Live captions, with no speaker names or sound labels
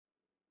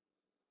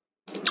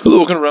Hello,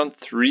 welcome to round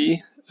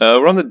 3.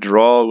 We're on the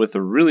draw with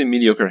a really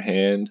mediocre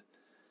hand.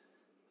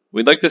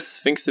 We'd like this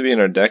Sphinx to be in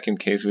our deck in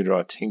case we draw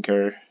a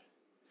Tinker.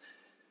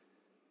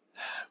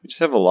 We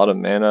just have a lot of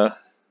mana.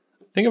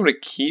 I think I'm going to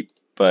keep,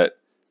 but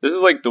this is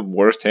like the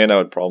worst hand I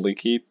would probably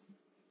keep.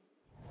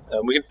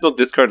 We can still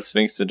discard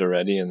Sphinx to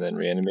Duretti and then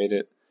reanimate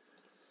it.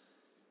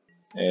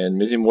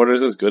 And Mizzy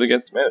Mortars is good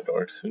against Mana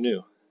Dorks, who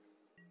knew?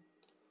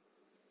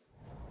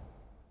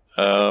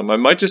 I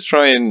might just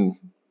try and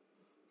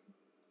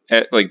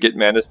get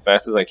mana as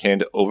fast as I can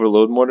to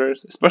overload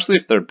Mortars, especially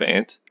if they're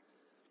banned.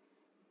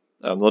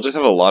 They'll just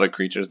have a lot of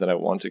creatures that I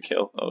want to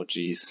kill. Oh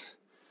jeez.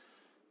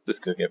 This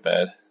could get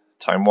bad.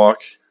 Time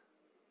Walk.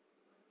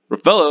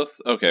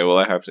 Raphaelos! Okay, well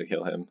I have to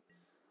kill him.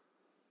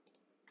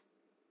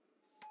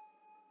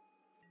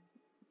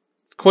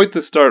 It's quite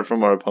the start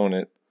from our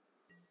opponent.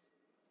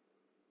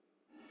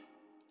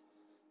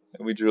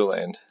 And we drew a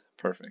land.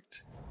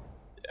 Perfect.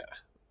 Yeah.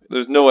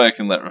 There's no way I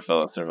can let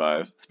Raphaelos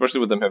survive, especially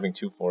with them having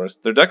 2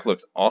 forests. Their deck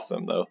looks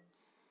awesome though.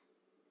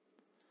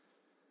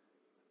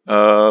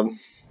 Trying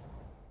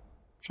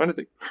to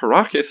think.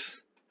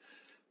 Caracas?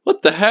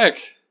 What the heck?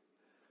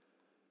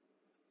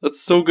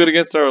 That's so good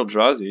against our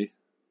Eldrazi.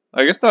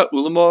 I guess not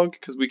Ulamog,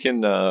 because we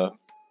can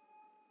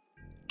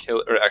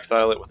kill it or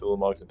exile it with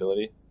Ulamog's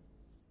ability.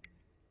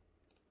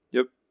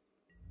 Yep.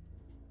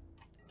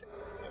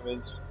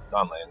 Damage.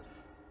 Non-land.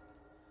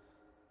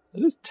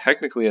 That is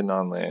technically a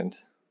non-land.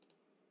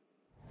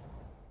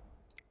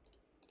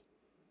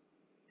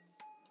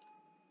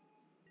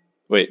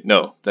 Wait,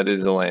 no, that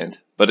is a land.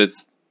 But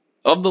it's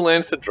of the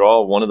lands to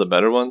draw one of the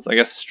better ones. I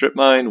guess Strip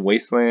Mine,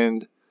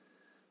 Wasteland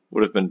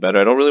would have been better.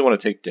 I don't really want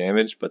to take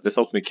damage, but this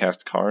helps me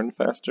cast Karn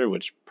faster,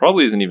 which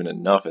probably isn't even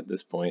enough at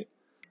this point.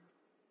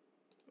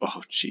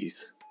 Oh,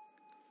 jeez.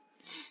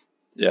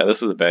 Yeah,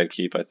 this was a bad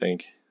keep, I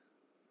think.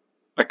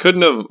 I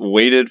couldn't have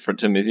waited for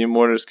Temisium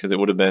Mortars because it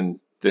would have been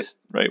this,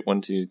 right?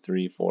 1, 2,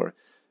 3, 4. It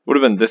would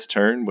have been this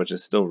turn, which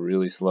is still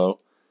really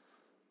slow.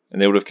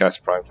 And they would have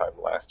cast Prime Time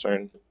last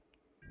turn.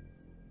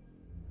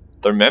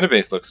 Their mana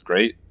base looks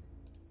great.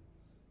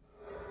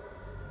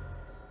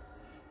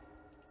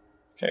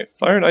 Okay,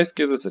 Fire and Ice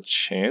gives us a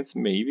chance.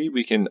 Maybe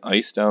we can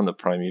ice down the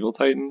Primeval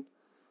Titan.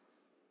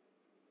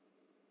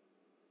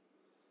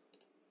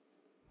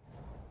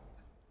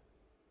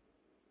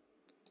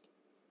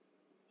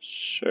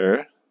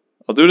 Sure.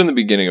 I'll do it in the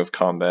beginning of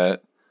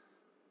combat.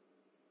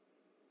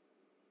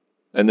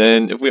 And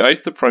then if we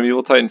ice the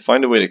Primeval Titan,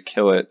 find a way to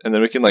kill it, and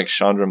then we can like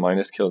Chandra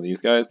minus kill these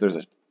guys,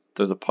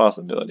 there's a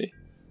possibility.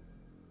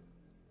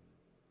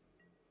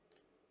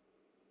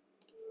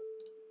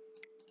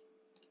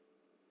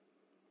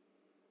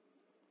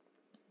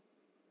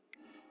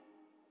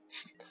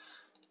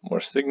 More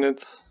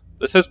signets.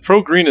 This has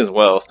pro green as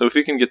well, so if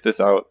we can get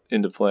this out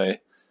into play.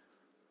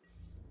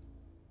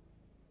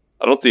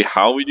 I don't see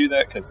how we do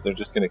that because they're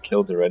just going to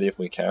kill Duretti if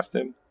we cast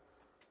him.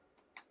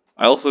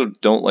 I also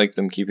don't like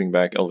them keeping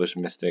back Elvish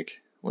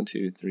Mystic. 1,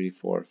 2, 3,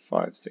 4,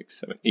 5, 6,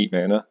 7, 8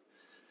 mana.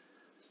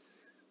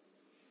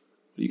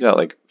 You got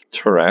like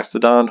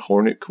Terrastodon,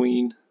 Hornet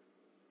Queen.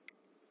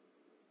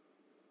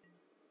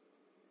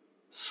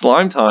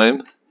 Slime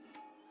Time.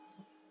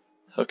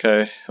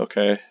 Okay,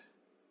 okay.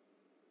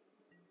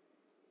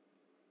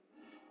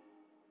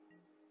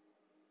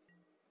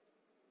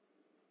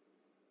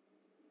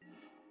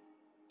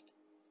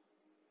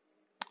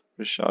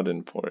 Rashad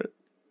Import.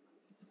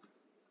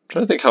 I'm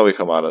trying to think how we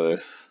come out of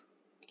this.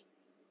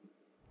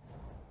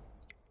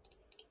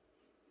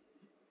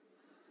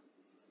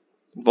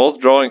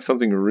 Both drawing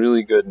something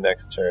really good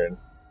next turn.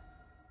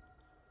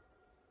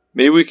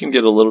 Maybe we can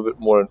get a little bit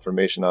more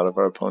information out of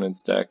our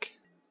opponent's deck.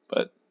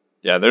 But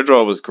yeah, their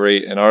draw was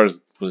great and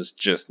ours was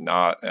just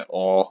not at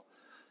all.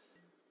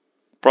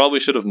 Probably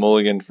should have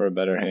mulliganed for a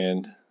better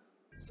hand.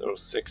 So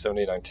 6, 7,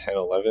 8, 9, 10,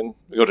 11.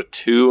 We go to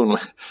 2 and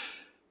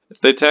if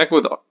they attack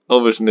with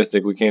Elvish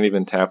Mystic, we can't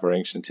even tap our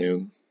Ancient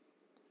Tomb.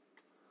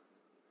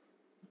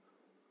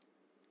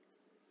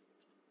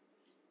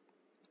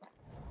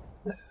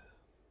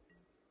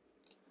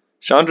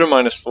 Chandra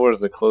 -4 is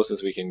the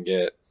closest we can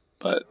get,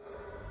 but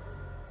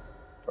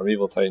our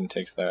Evil Titan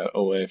takes that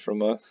away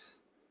from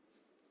us.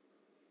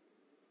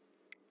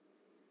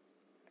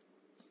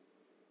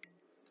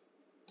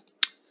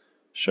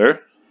 Sure.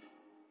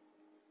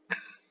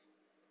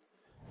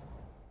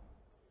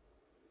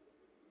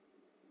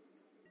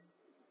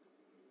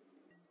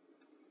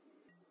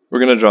 We're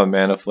gonna draw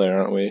Mana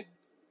Flare, aren't we?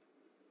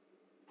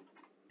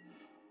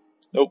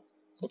 Nope.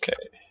 Okay.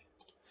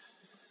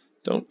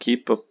 Don't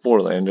keep a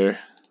 4-lander.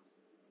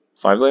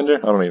 5-lander? I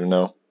don't even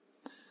know.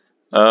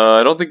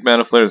 I don't think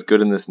Mana Flare is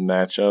good in this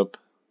matchup.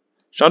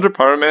 Chandra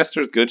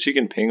Pyromaster is good. She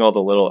can ping all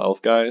the little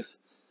elf guys.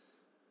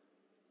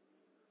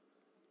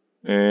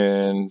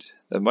 And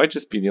that might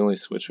just be the only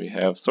switch we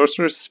have.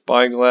 Sorcerer's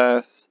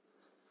Spyglass.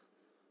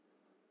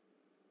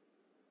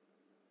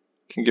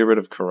 Can get rid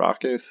of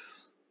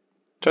Caracas.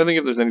 Trying to think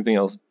if there's anything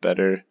else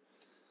better.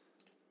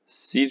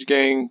 Siege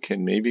Gang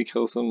can maybe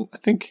kill some. I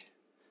think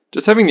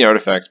just having the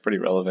artifact's pretty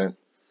relevant.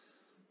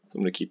 So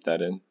I'm going to keep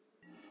that in.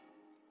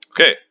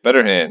 Okay,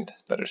 better hand,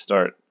 better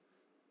start.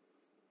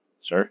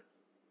 Sure.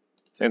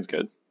 Sounds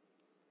good.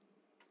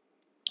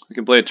 We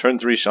can play a turn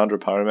 3 Chandra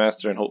Power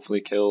Master and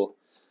hopefully kill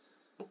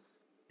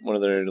one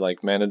of their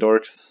like mana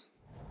dorks.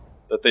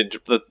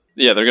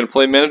 Yeah, they're gonna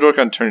play mana dork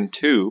on turn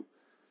 2,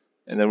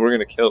 and then we're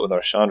gonna kill it with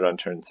our Chandra on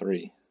turn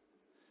 3.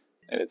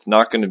 And it's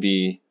not gonna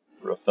be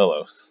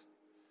Raphaelos.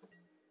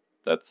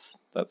 That's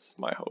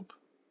my hope.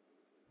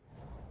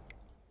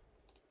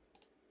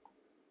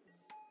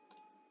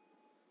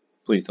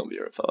 Please don't be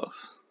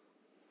Raphaelos.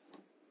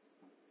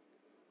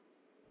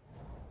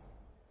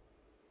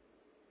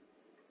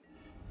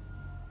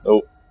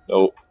 No,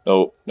 no,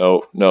 no,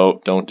 no,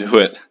 no, don't do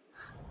it.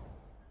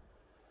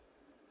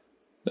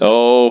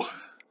 No,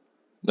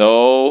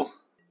 no.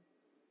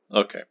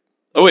 Okay.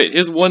 Oh wait, he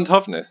has 1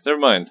 toughness. Never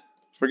mind.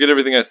 Forget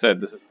everything I said.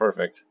 This is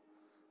perfect.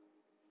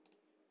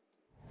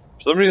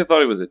 For some reason I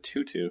thought it was a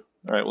 2/2.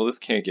 Alright, well this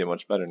can't get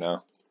much better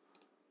now.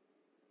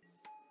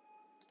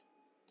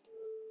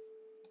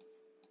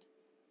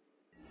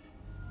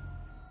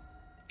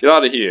 Get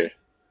out of here.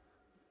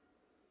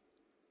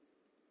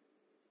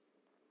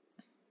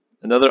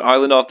 Another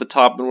island off the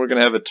top, and we're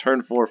gonna have a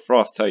turn 4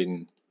 Frost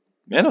Titan.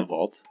 Mana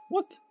Vault?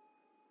 What?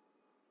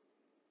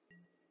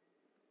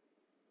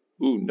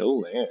 Ooh, no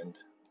land.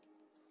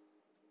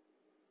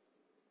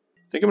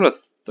 I think I'm gonna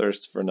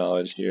thirst for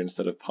knowledge here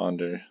instead of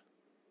ponder.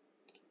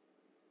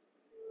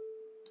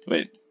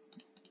 Wait,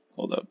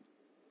 hold up.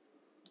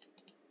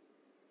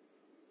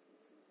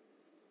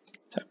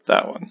 Tap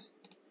that one.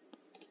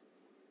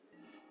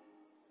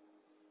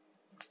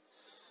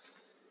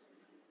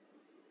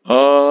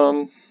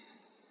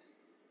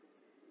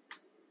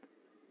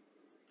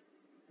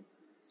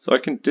 So I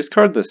can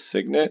discard the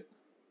Signet?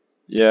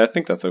 Yeah, I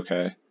think that's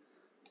okay.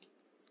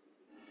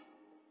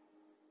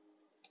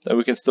 Then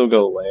we can still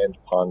go land,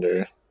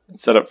 ponder, and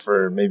set up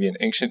for maybe an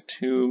Ancient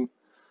Tomb.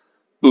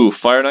 Ooh,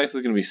 Fire and Ice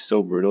is going to be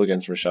so brutal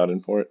against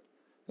Rishadan Port.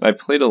 And I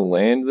played a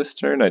land this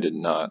turn? I did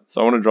not.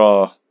 So I want to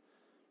draw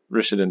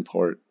Rishadan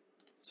Port.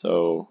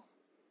 So,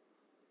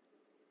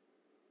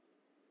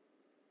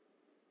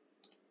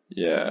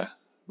 yeah,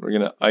 we're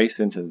going to ice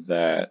into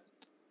that.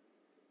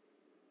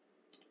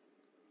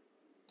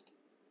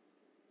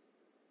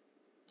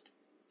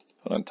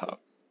 Put on top.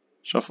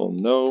 Shuffle,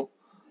 no.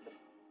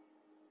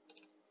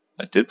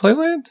 I did play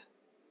land?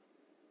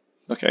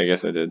 Okay, I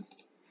guess I did.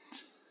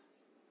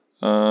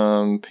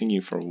 Ping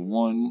you for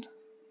 1.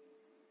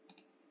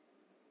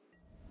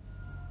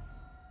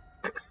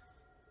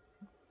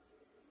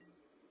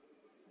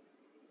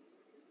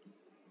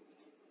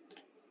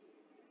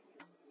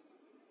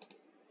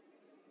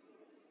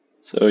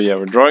 So yeah,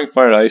 we're drawing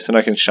Fire and Ice, and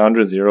I can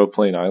Chandra 0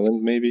 play an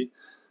island, maybe?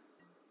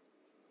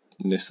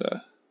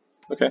 Nissa.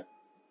 Okay.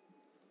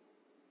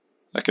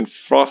 I can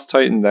Frost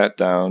Titan that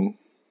down.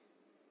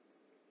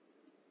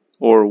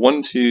 Or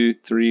 1, 2,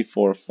 3,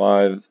 4,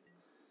 5,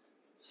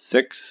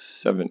 6,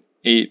 7,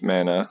 8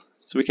 mana.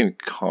 So we can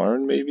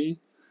Karn, maybe?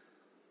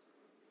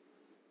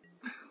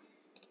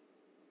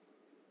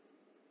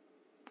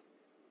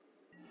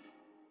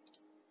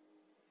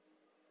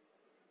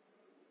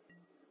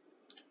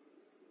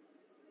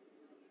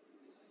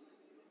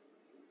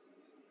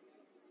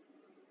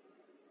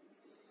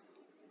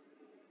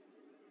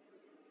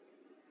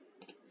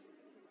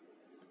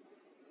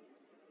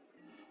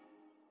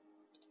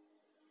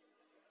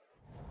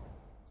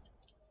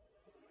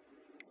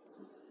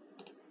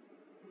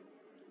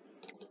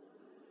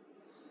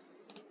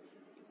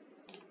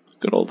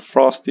 Good old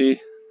Frosty.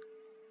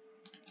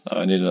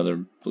 I need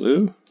another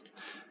blue.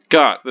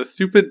 God, the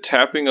stupid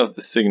tapping of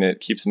the Signet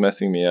keeps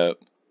messing me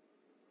up.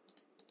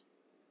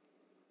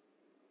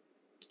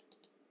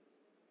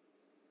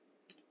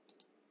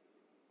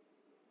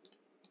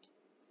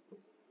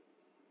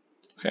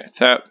 Okay,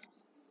 tap.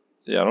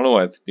 Yeah, I don't know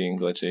why it's being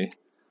glitchy.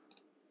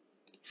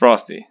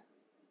 Frosty.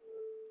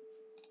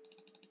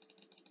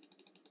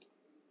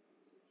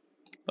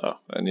 Oh,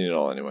 I need it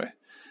all anyway.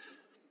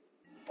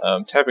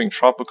 Tapping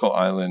Tropical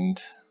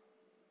Island.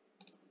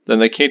 Then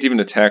they can't even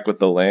attack with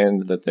the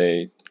land that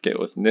they get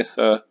with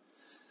Nissa.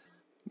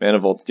 Mana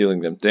Vault dealing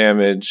them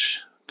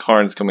damage.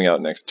 Karn's coming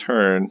out next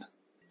turn.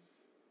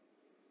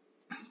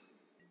 I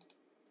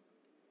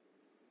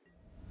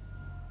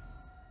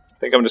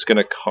think I'm just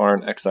gonna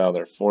Karn exile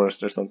their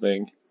forest or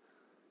something.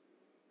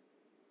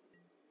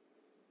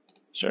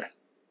 Sure.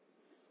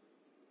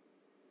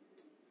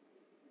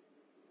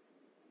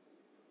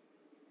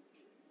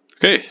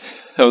 Okay,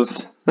 that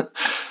was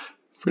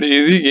pretty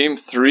easy. Game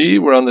 3,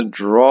 we're on the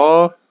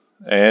draw,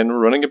 and we're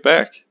running it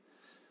back.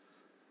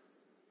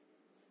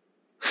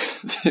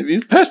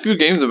 These past few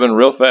games have been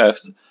real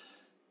fast.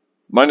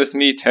 Minus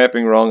me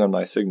tapping wrong on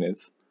my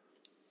signets.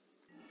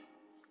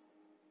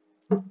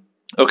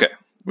 Okay,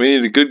 we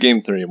need a good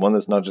game 3, one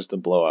that's not just a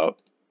blowout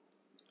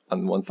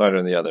on one side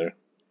or the other.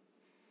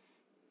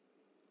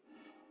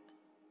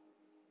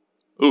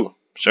 Ooh,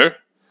 sure.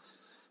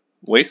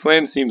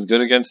 Wasteland seems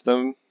good against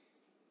them.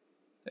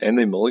 And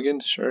they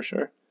mulliganed? Sure,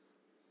 sure.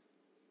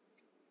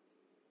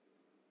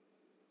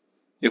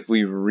 If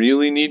we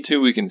really need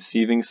to, we can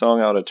Seething Song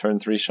out a turn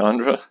 3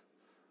 Chandra.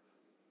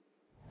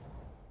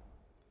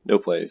 No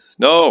plays.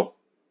 No!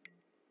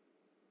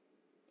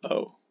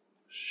 Oh,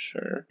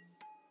 sure.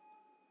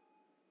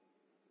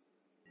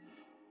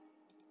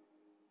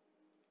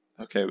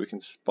 Okay, we can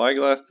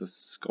Spyglass the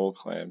Skull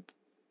Clamp.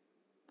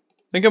 I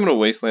think I'm gonna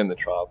Wasteland the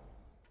Trop.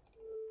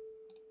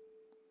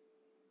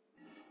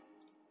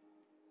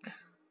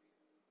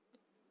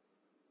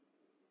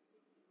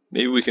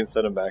 Maybe we can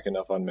set him back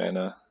enough on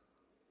mana.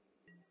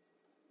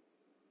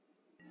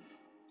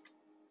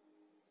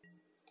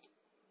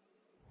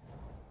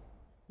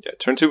 Yeah,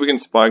 turn 2 we can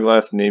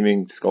Spyglass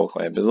naming Skull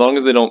Clamp, as long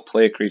as they don't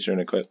play a creature and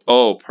equip.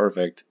 Oh,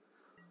 perfect.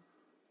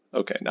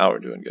 Okay, now we're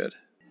doing good.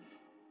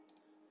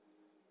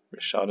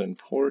 Rishadan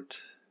Port.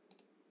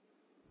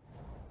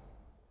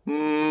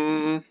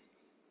 I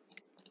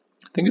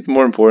think it's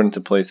more important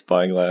to play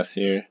Spyglass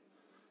here.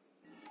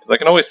 Because I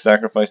can always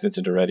sacrifice it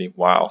to Daretti.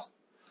 Wow.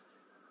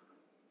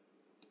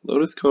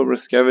 Lotus Cobra,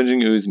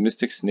 Scavenging Ooze,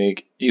 Mystic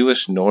Snake,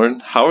 Elish Norn.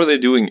 How are they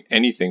doing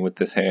anything with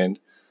this hand?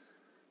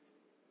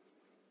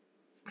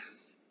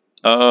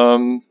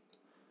 So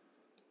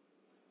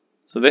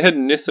they had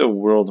Nissa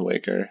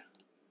Worldwaker.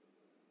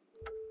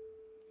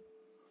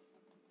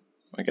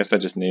 I guess I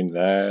just named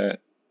that.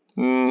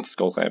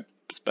 Skull Clamp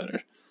is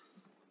better.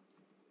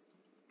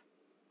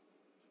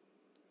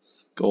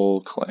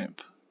 Skull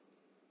Clamp.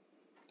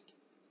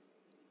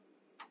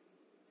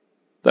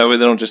 That way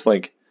they don't just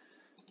like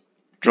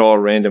draw a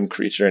random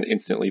creature and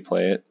instantly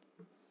play it.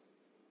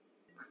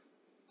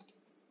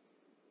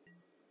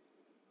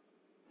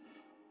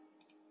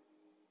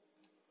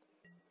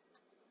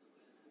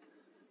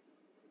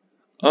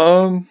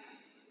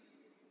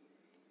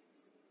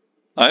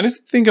 I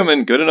honestly think I'm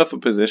in good enough a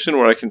position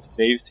where I can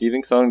save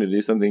Seething Song to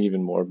do something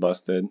even more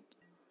busted.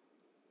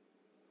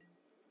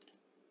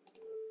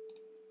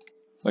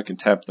 So I can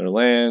tap their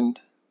land.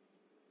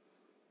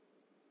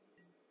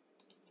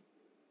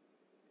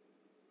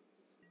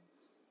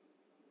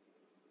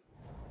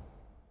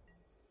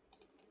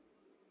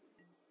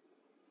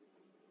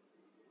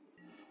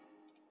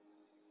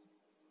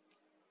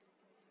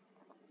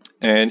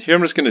 And here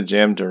I'm just going to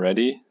jam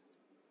Daretti.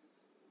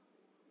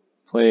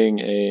 Playing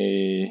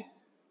a...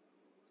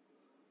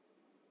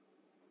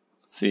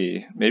 Let's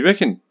see, maybe I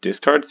can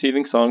discard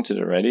Seething Song to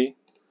Daretti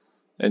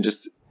and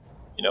just,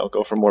 you know,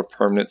 go for more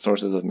permanent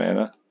sources of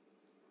mana.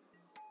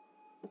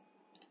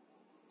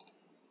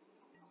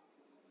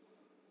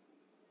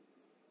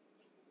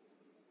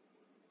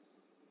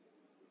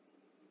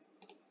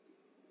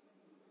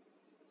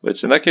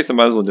 Which, in that case, I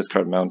might as well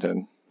discard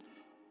Mountain.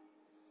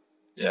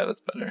 Yeah, that's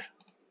better.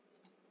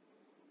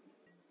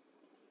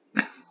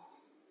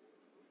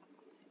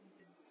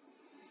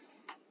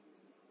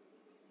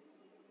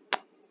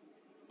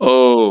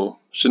 Oh,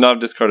 should not have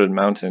discarded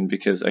Mountain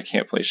because I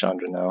can't play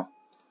Chandra now.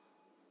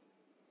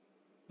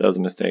 That was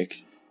a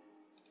mistake.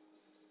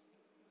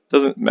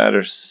 Doesn't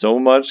matter so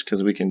much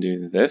because we can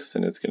do this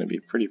and it's going to be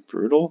pretty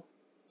brutal.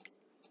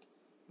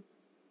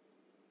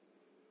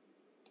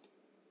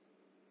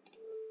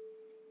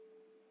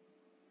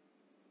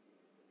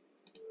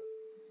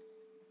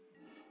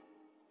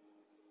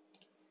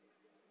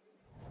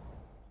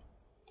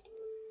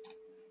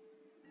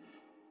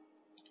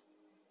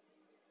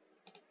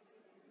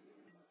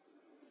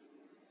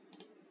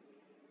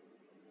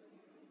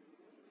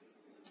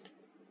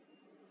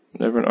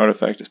 Whenever an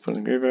artifact is put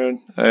in the graveyard.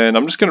 And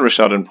I'm just going to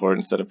Rishadan Port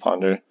instead of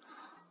Ponder.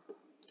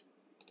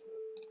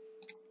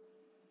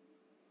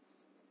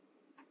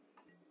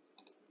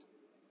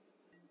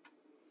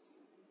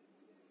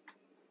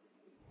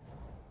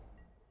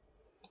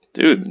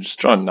 Dude, just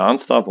drawing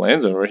non-stop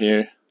lands over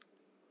here.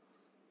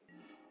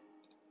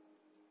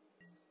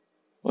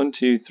 1,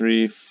 2,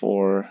 3,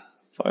 4,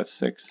 5,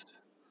 6.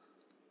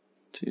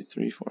 2,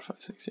 3, 4, 5,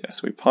 6. Yeah,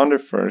 so we Ponder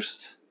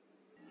first.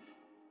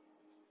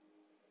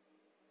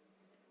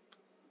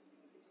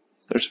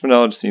 Thirst for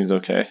Knowledge seems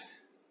okay.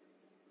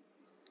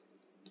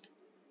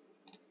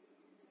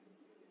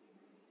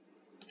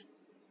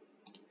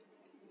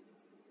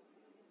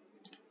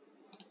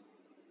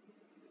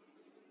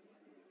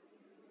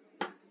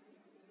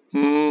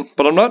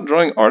 But I'm not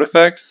drawing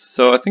artifacts,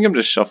 so I think I'm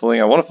just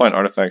shuffling. I want to find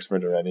artifacts for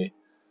Daretti.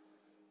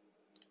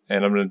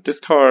 And I'm going to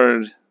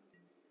discard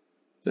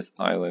this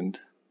island.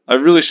 I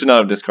really should not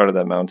have discarded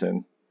that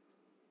mountain.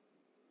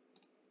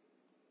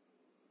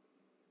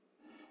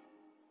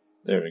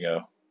 There we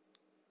go.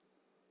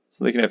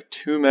 So they can have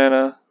 2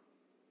 mana.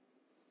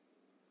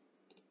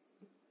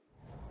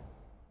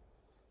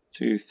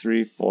 2,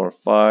 3, 4,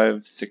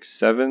 5, 6,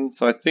 7.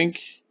 So I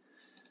think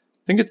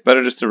it's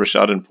better just to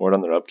Rishadan Port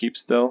on their upkeep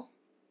still.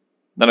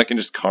 Then I can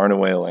just Karn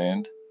away a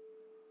land.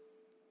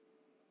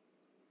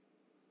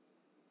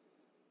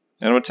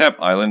 And I'm going to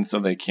tap Island so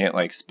they can't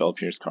like Spell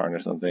Pierce Karn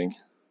or something.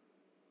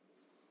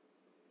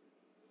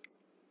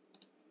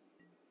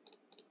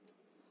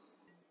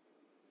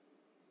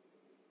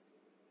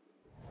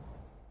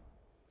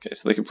 Okay,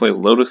 so they can play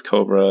Lotus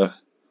Cobra,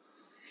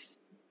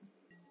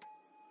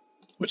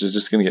 which is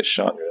just going to get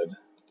Chandra'd.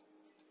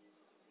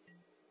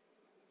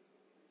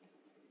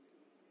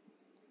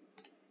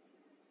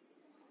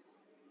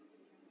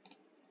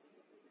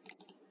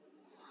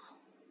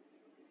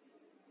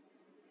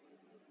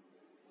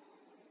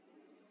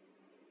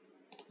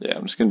 Yeah,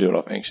 I'm just gonna do it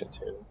off Ancient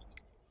Tomb.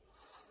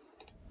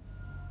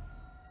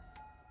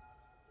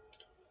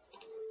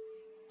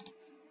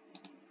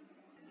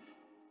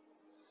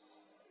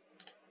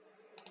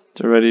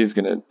 Already is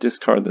gonna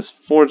discard this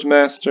Forge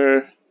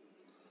Master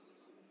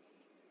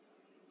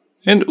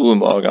and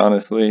Ulamog,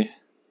 honestly.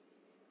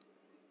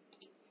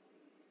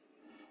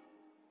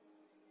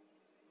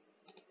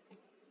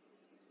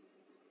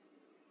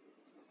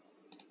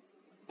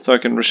 So I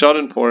can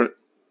Rashad Port,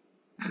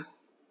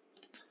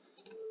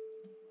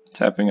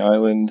 tapping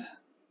Island.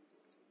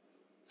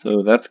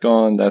 So that's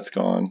gone, that's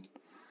gone.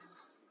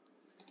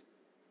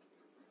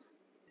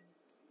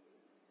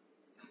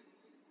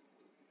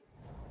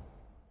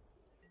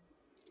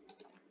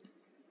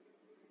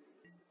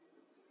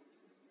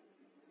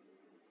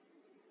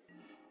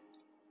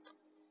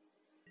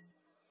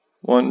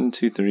 One,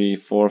 two, three,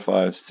 four,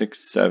 five,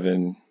 six,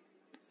 seven.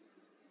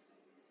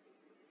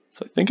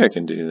 So I think I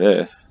can do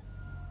this.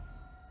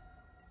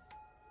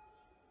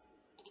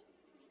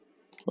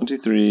 1, 2,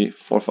 3,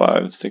 4,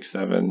 5, 6,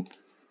 7.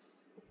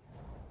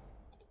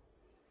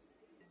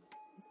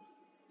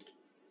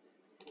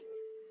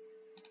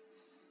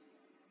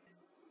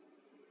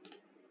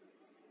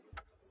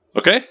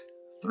 Okay,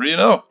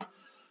 3-0.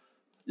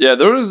 Yeah,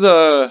 there was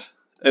at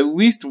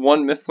least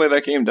one misplay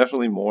that game,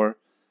 definitely more.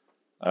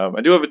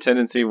 I do have a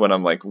tendency when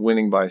I'm like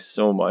winning by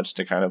so much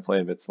to kind of play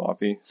a bit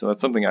sloppy, so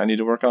that's something I need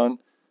to work on.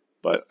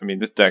 But I mean,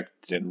 this deck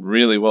did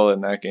really well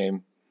in that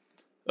game.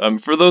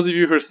 For those of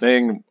you who are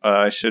saying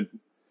I should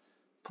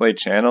play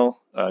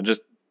Channel,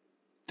 just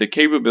the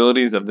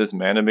capabilities of this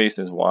mana base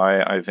is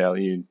why I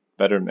value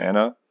better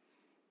mana.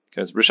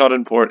 Because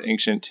Rashad Port,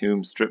 Ancient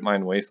Tomb, Strip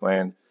Mine,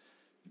 Wasteland,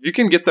 if you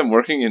can get them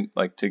working in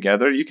like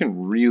together, you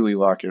can really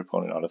lock your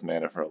opponent out of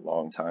mana for a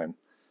long time.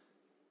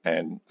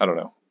 And I don't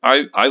know,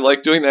 I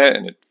like doing that,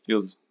 and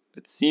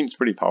it seems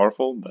pretty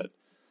powerful. But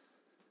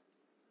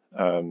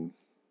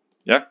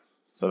yeah,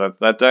 so that's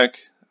that deck,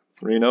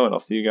 3-0, and I'll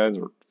see you guys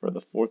for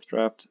the 4th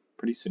draft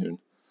pretty soon.